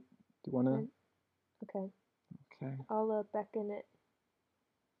you want to? Okay. Okay. I'll beckon it.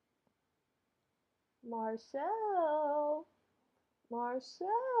 Marcel.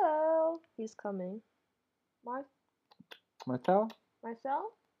 He's coming. Marcel?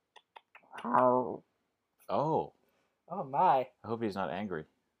 Marcel? How? Oh. Oh my. I hope he's not angry.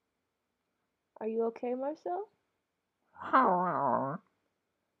 Are you okay, Marcel? How?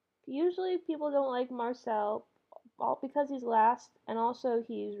 Usually people don't like Marcel because he's last, and also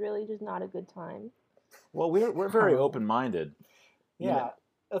he's really just not a good time. Well, we're very open-minded. Yeah.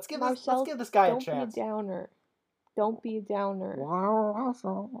 Let's give this guy a chance. Don't be a downer. Don't be a downer. Wow.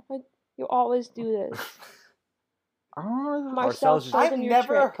 You always do this. Marcel, I've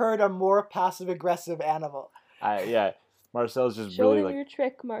never heard a more passive-aggressive animal. Yeah. Marcel's just show really them your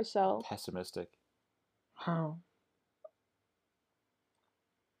trick, Marcel. Pessimistic. How?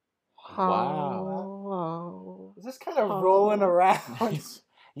 Wow. Is this kind of rolling around?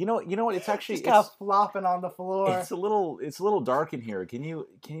 You know what? It's actually just kind of flopping on the floor. It's a little dark in here. Can you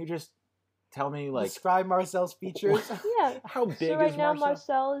just tell me describe Marcel's features? Yeah. How big so right is now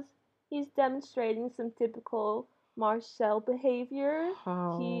Marcel? he's demonstrating some typical Marcel behavior.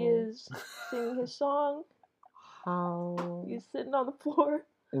 He is singing his song. He's sitting on the floor.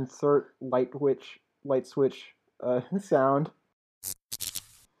 Insert light switch sound.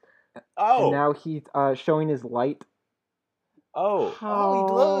 Oh. And now he's showing his light. Oh. He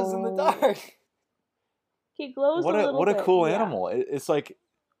glows in the dark. He glows a little bit. What a cool animal. It's like...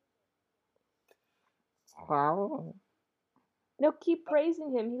 Wow. No, keep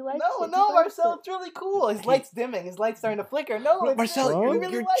praising him. He likes it. No, Marcel, it's really cool. His light's dimming. His light's starting to flicker. No, Marcel,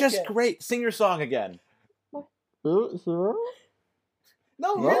 you're like just great. Sing your song again. Sure?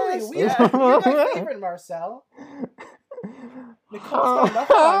 No, really. You're my favorite, Marcel. Nicole's got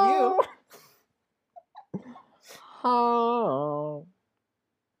nothing on you.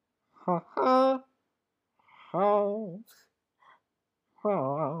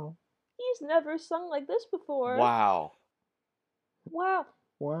 He's never sung like this before. Wow. Wow.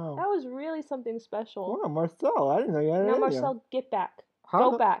 Wow. That was really something special. Wow, Marcel, I didn't know you had Now, it. Marcel, get back.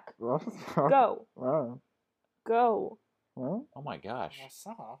 Go back. Go. Wow. Go. Well, oh my gosh.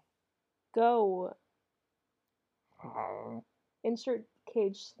 Marcel. Go. Insert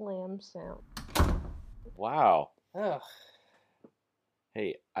cage slam sound. Wow. Ugh.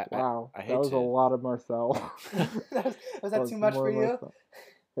 Hey, wow. I hate that was to... a lot of Marcel. was that too much for you?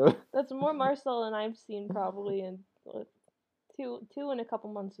 That's more Marcel than I've seen probably in two and a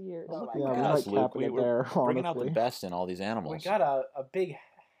couple months of years. Oh yeah, gosh, Luke, we're bringing out the best in all these animals. We got a big,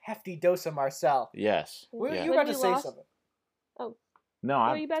 hefty dose of Marcel. Yes. You were about to say something. Oh. No,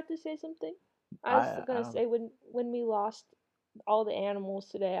 Were you about to say something? I was going to say when we lost all the animals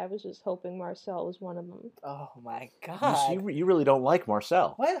today. I was just hoping Marcel was one of them. Oh my god. You really don't like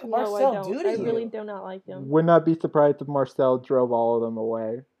Marcel. What did No, I Marcel don't. do to I you? really do not like him. Would not be surprised if Marcel drove all of them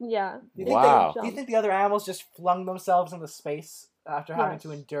away. Yeah. Do you think Wow. do you think the other animals just flung themselves into space after having to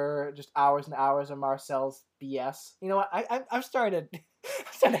Yes. endure just hours and hours of Marcel's BS? You know what? I'm starting to I'm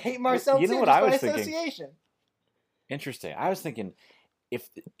starting to hate Marcel You know too, what just I by was thinking? association. Interesting. I was thinking,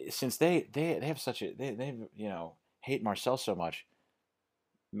 since they have such a they hate Marcel so much,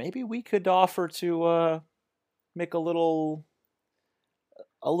 maybe we could offer to make a little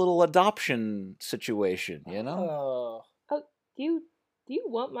adoption situation. You know. Oh. Do you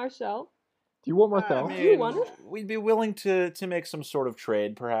want Marcel? Do you want Marcel? Do you want it? We'd be willing to make some sort of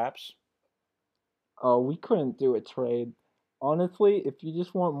trade, perhaps. Oh, we couldn't do a trade. Honestly, if you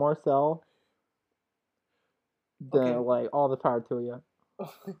just want Marcel, then Okay. like all the power to you.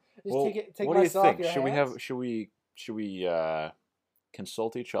 Just Well, take what do you Marcel off think? your Should hands? should we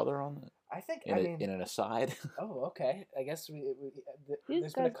consult each other on it I think in an aside? Oh, okay. I guess These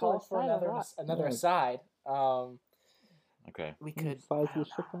there's been a guys go call for aside a lot. another Yeah. aside. Okay. We could. Size I your don't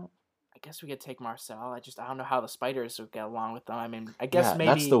ship know. out. I guess we could take Marcel. I don't know how the spiders would get along with them. I mean, I guess Yeah, maybe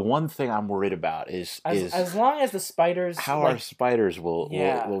that's the one thing I'm worried about is as long as the spiders how like, our spiders will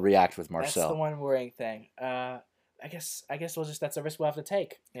react with that's Marcel. the one worrying thing. I guess we'll just that's a risk we'll have to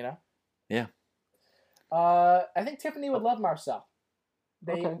take. You know. Yeah. I think Tiffany would love Marcel.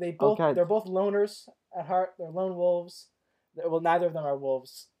 Okay. They're both loners at heart. They're lone wolves. Well, neither of them are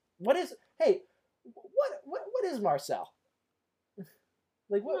wolves. What is Marcel?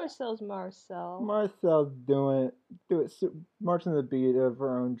 Like what? Marcel's Marcel. Marcel's marching the beat of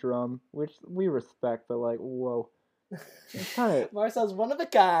her own drum, which we respect, but like, whoa, it's kind of Marcel's one of a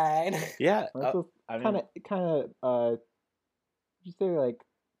kind. Yeah. Marcel's I mean, kind of you say like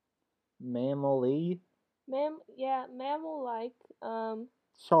mammal-y, Mammal like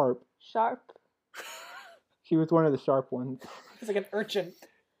sharp. sharp. She was one of the sharp ones. It's like an urchin.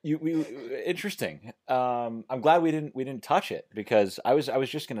 Interesting. I'm glad we didn't touch it because I was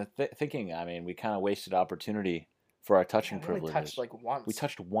just thinking. I mean, we kind of wasted opportunity for our touching We only privileges. touched like once. We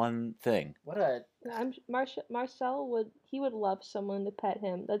touched one thing. What a Marcel would love someone to pet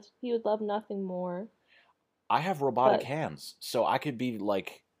him. He would love nothing more. I have robotic But- hands, so I could be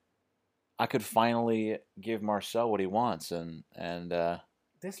like, I could finally give Marcel what he wants, and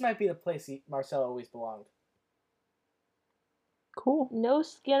this might be the place Marcel always belonged. Cool. No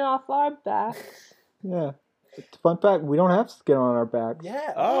skin off our backs. Yeah. Fun fact: we don't have skin on our backs.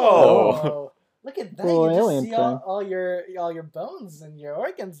 Yeah. Oh. Look at that! Little You just alien see thing. all your bones and your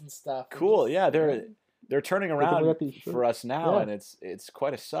organs and stuff. You cool. just- Yeah, they're turning Look at around these for us now, Yeah. and it's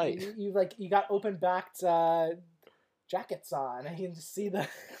quite a sight. You got open backed jackets on, and you can just see the.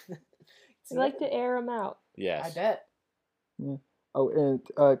 We like to air them out. Yes. I bet. Oh,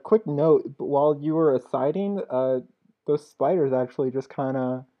 and quick note: while you were sighting, those spiders actually just kind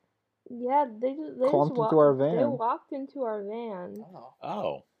of Yeah, they Clumped into our They van. walked into our van. Oh.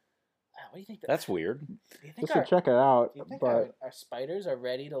 Oh, What do you think? that's weird. Do you think just to check it out. do you think But our spiders are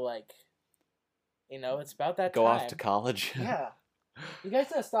ready to like? It's about that Go time. off to college. Yeah. You guys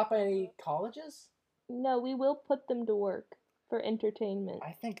gonna stop by any colleges? No, we will put them to work for entertainment.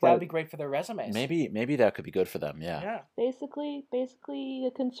 I think But- that would be great for their resumes. Maybe that could be good for them. Yeah. Yeah. Basically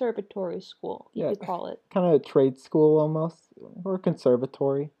a conservatory school, you Yeah. could call it. kind of a trade school almost, or a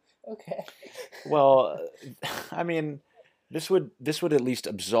conservatory. Okay. Well, I mean, this would at least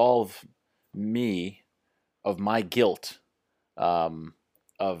absolve me of my guilt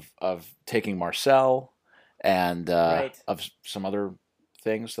of taking Marcel and Right. of some other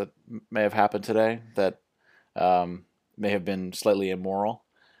things that may have happened today that may have been slightly immoral.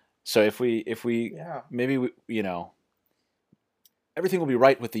 So if we Yeah. maybe everything will be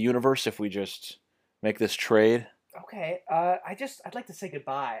right with the universe if we just make this trade. Okay. I'd like to say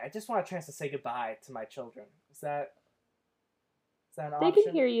goodbye. I just want a chance to say goodbye to my children. Is that an They option?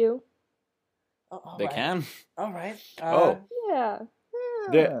 can hear you. Oh, all They right. can. All right. Oh. Yeah.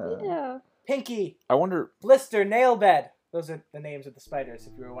 Yeah. Pinky, I wonder. Blister, Nailbed. Those are the names of the spiders,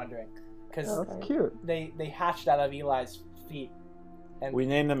 if you were wondering, because Oh, that's cute. they hatched out of Eli's feet, and We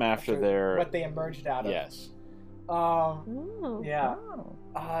named them after their. what they emerged out of. Yes. Oh. Yeah.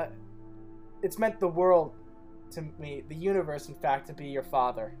 It's meant the world to me, the universe, in fact, to be your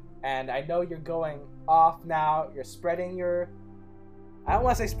father. And I know you're going off now. You're spreading your. I don't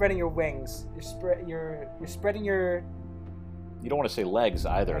want to say spreading your wings. You're spreading your. You don't want to say legs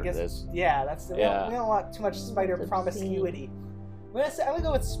either. I guess. This. Yeah, that's. Yeah. We don't want too much spider That's promiscuity. I'm gonna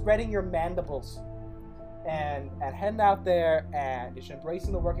go with spreading your mandibles. and heading out there and just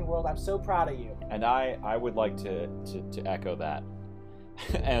embracing the working world. I'm so proud of you. And I would like to echo that.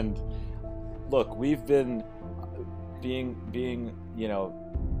 And look, we've been being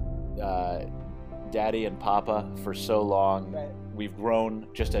daddy and papa for so long. Right. We've grown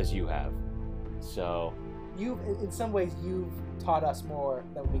just as you have. So In some ways, you've taught us more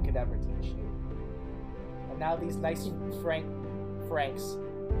than we could ever teach you. And now these nice Franks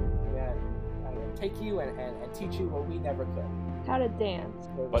take you and teach you what we never could. How to dance.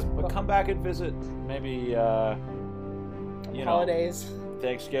 But come back and visit maybe holidays.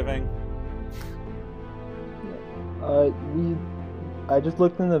 Thanksgiving. I just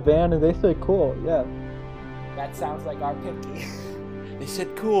looked in the van and they said cool. Yeah. That sounds like our Pinky. They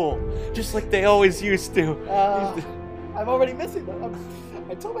said cool, just like they always used to. I'm already missing them.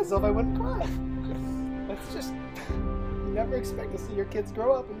 I told myself I wouldn't cry. That's just... You never expect to see your kids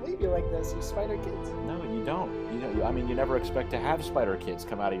grow up and leave you like this, you spider kids. No, you don't. You never expect to have spider kids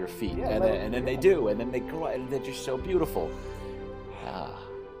come out of your feet. Yeah, and then they do, and then they grow up, and they're just so beautiful.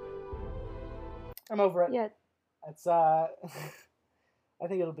 I'm over it. Yeah. It's I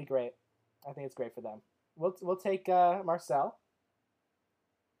think it'll be great. I think it's great for them. We'll take Marcel.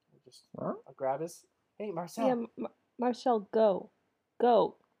 I'll grab his. Hey, Marcel. Yeah, Marcel, go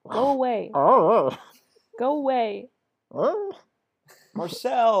away. Oh. Go away.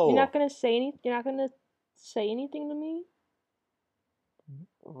 Marcel. You're not gonna say anything. You're not gonna say anything to me.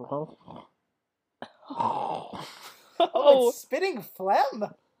 Oh, it's spitting phlegm.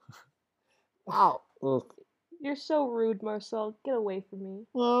 Wow. You're so rude, Marcel. Get away from me.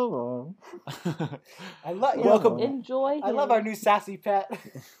 I love Welcome. Enjoy. I love our new sassy pet.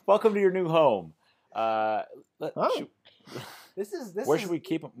 Welcome to your new home. This Where is, should we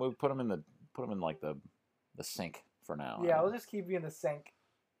keep him? We put him in like the sink for now. Yeah, we'll just keep you in the sink.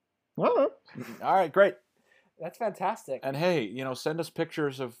 All right, great. That's fantastic. And hey, send us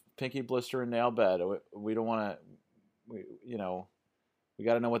pictures of Pinky, Blister, and Nailbed. We don't want to. We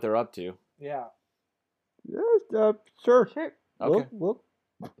got to know what they're up to. Yeah. Yes. Sure. Sure. Okay. We'll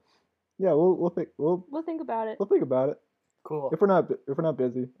think. We'll think about it. We'll think about it. Cool. If we're not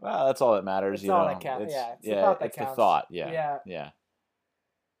busy. Well, that's all that matters. It's all that counts. Yeah. It's the thought that counts. The thought. Yeah. Yeah.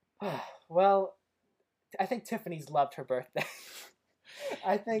 Well, I think Tiffany's loved her birthday.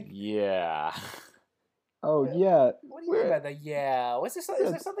 I think. Yeah. Oh yeah. What do you mean by the yeah? Is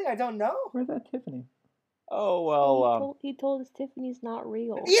there something I don't know? Where's that Tiffany? Oh well. He told us Tiffany's not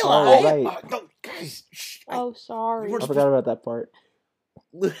real. Eli. Oh, right. No, guys. Shh, Oh, sorry. I forgot about that part.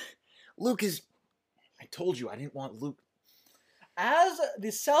 Luke is. I told you I didn't want Luke. As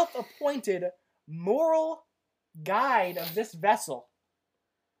the self-appointed moral guide of this vessel,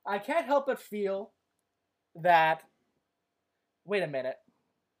 I can't help but feel that. Wait a minute.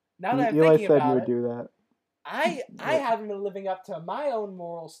 Now that I'm Eli thinking said about you would it, do that. I haven't been living up to my own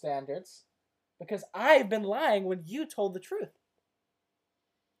moral standards because I've been lying when you told the truth.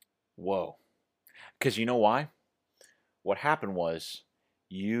 Whoa. Because you know why? What happened was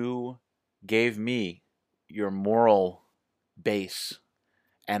you gave me your moral base,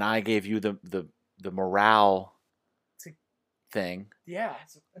 and I gave you the morale thing. Yeah.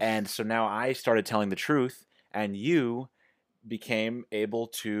 And so now I started telling the truth, and you became able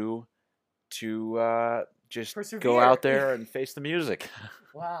to just Persevere. go out there and face the music.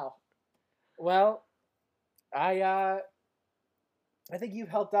 Wow. Well, I think you've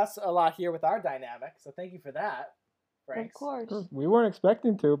helped us a lot here with our dynamic, so thank you for that, Frank. Of course. We weren't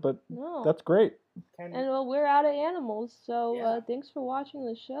expecting to, but No. that's great. And well, we're out of animals, so Yeah. Thanks for watching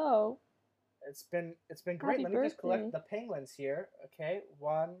the show. It's been great. Happy Let me just collect birthday. the penguins here. Okay,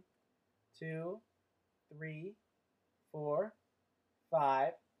 1, 2, 3, 4,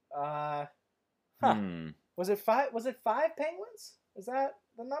 5. Was it 5? Was it 5 penguins? Is that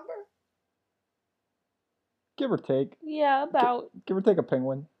the number? Give or take. Yeah, about. Give or take a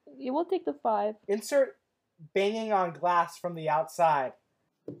penguin. Yeah, we'll take the 5. Insert banging on glass from the outside.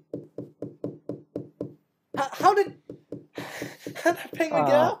 How did that penguin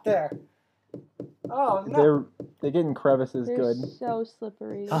get out there? Oh no! They get in crevices. They're Good. so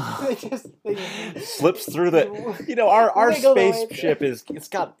slippery. they Slips through the our Wiggle the way spaceship it's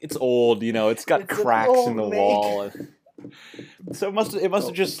old, it's got It's an cracks in old the make. wall, so it must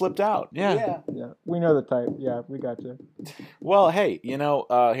have just slipped out. Yeah. Yeah, we know the type. Yeah, we got you. Well, hey, here,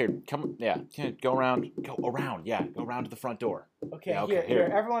 come, go around, go around to the front door. Okay, Yeah, okay,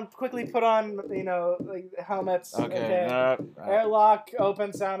 here. Everyone quickly put on, like, helmets. Okay. Airlock,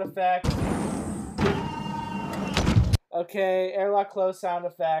 open sound effect. Okay, airlock close sound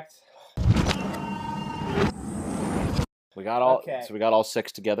effect. We got all. Okay. So we got all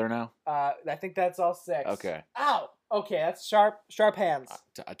 6 together now. I think that's all 6. Okay. Ow. Okay, that's sharp hands.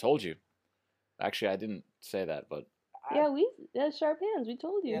 I told you. Actually, I didn't say that, but Yeah, we sharp hands. We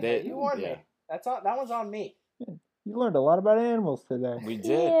told you. Yeah, you warned me. That's on. That one's on me. You learned a lot about animals today. we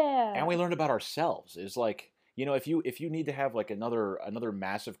did, Yeah. and we learned about ourselves. It's like, if you need to have like another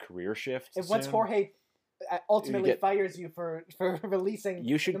massive career shift. If once soon, Jorge ultimately get- fires you for releasing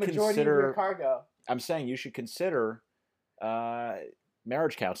You should the majority of your consider- cargo I'm saying you should consider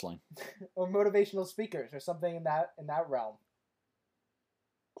marriage counseling. or motivational speakers or something in that realm.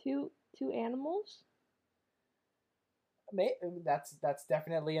 Two animals. That's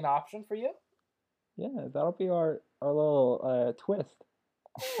definitely an option for you. Yeah, that'll be our little twist.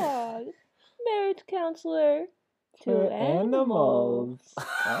 Yeah, marriage counselor. To animals.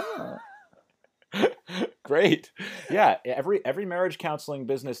 Ah. Great. Yeah, every marriage counseling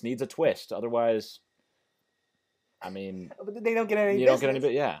business needs a twist. Otherwise, I mean, But they don't get any. you don't get any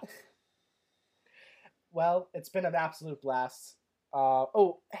business. bit. Yeah. Well, it's been an absolute blast.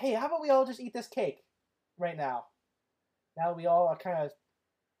 Hey, how about we all just eat this cake right now? Now we all are kind of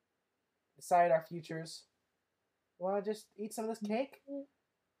decide our futures. You want to just eat some of this cake?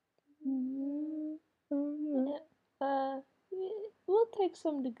 We'll take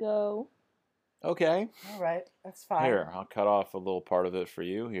some to go. Okay. All right, that's fine. Here, I'll cut off a little part of it for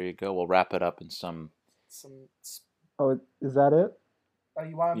you. Here you go. We'll wrap it up in some. Oh, is that it? Oh,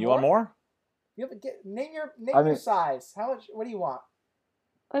 you want You more? want more? You have name your I mean- size. How much? What do you want?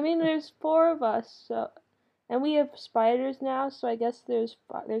 I mean, there's 4 of us, so, and we have spiders now. So I guess there's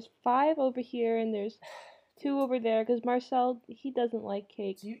 5 over here, and there's 2 over there. Because Marcel, he doesn't like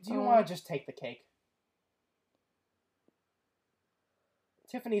cake. Do you want to just take the cake?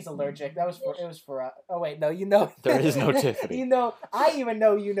 Tiffany's allergic. It was for. Oh wait, no, you know. There is no Tiffany. You know, I even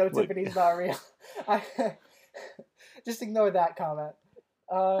know Look. Tiffany's not real. Just ignore that comment.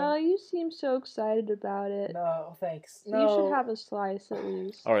 You seem so excited about it. No, thanks. So No. you should have a slice at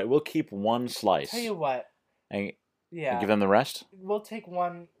least. All right, we'll keep one slice. Tell you what. And Yeah. give them the rest. We'll take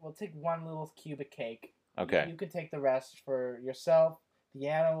one little cube of cake. Okay. You can take the rest for yourself, the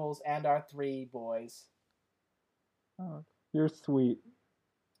animals, and our 3 boys. Oh, you're sweet.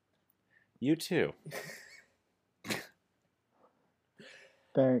 You too.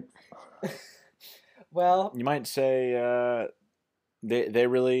 Thanks. Well, You might say they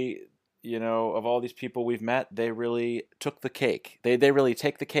really, of all these people we've met, they really took the cake. They really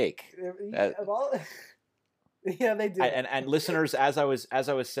take the cake. of all, yeah, they do. And listeners, as I was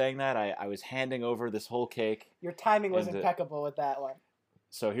saying that, I was handing over this whole cake. Your timing was and, impeccable with that one.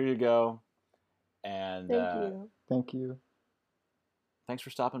 So here you go. And Thank you. Thank you. thanks for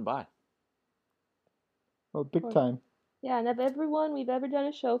stopping by. Oh, big course. time. Yeah, and of everyone we've ever done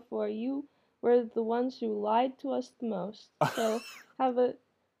a show for, you were the ones who lied to us the most. So have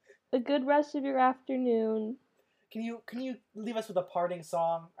a good rest of your afternoon. Can you leave us with a parting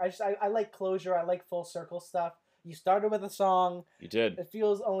song? I like closure. I like full circle stuff. You started with a song. You did. It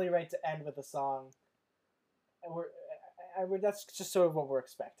feels only right to end with a song. And that's just sort of what we're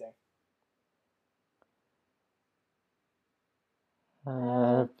expecting.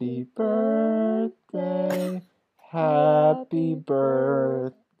 Happy birthday. Happy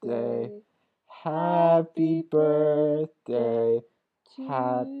birthday. Happy birthday.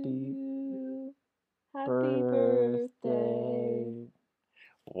 Happy birthday.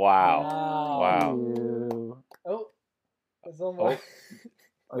 Wow. Wow. You. Oh, there's one more.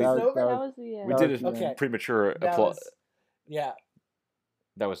 Oh, It's over? That was the end. We did a Okay. premature That applause. was- yeah.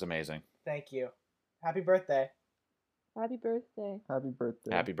 That was amazing. Thank you. Happy birthday. Happy birthday. Happy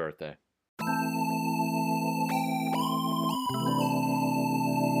birthday. Happy birthday.